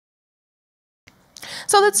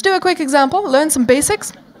So let's do a quick example, learn some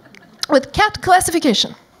basics with cat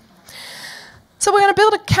classification. So we're going to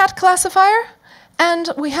build a cat classifier, and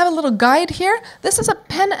we have a little guide here. This is a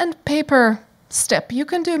pen and paper step. You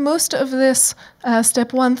can do most of this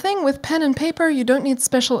step one thing with pen and paper. You don't need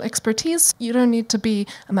special expertise. You don't need to be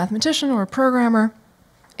a mathematician or a programmer.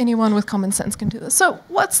 Anyone with common sense can do this. So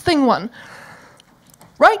what's thing one?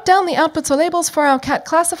 Write down the outputs or labels for our cat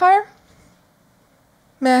classifier.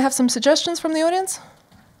 May I have some suggestions from the audience?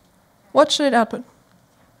 What should it output?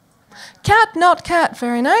 Cat, not cat.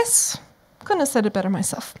 Very nice. Couldn't have said it better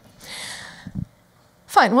myself.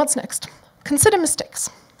 Fine, what's next? Consider mistakes.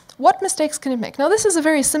 What mistakes can it make? Now this is a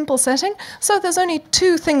very simple setting, so there's only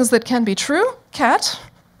two things that can be true. Cat,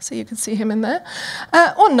 so you can see him in there,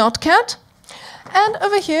 or not cat. And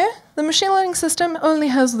over here, the machine learning system only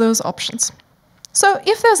has those options. So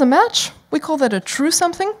if there's a match, we call that a true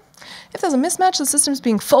something. If there's a mismatch, the system's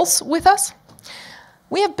being false with us.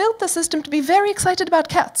 We have built the system to be very excited about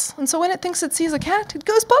cats. And so when it thinks it sees a cat, it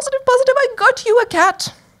goes positive, positive, I got you a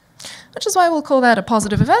cat. Which is why we'll call that a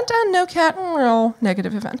positive event, and no cat, no,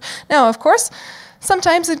 negative event. Now, of course,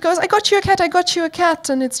 sometimes it goes, I got you a cat,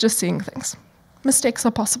 and it's just seeing things. Mistakes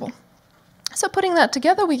are possible. So putting that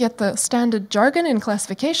together, we get the standard jargon in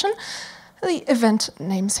classification, the event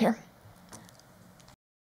names here.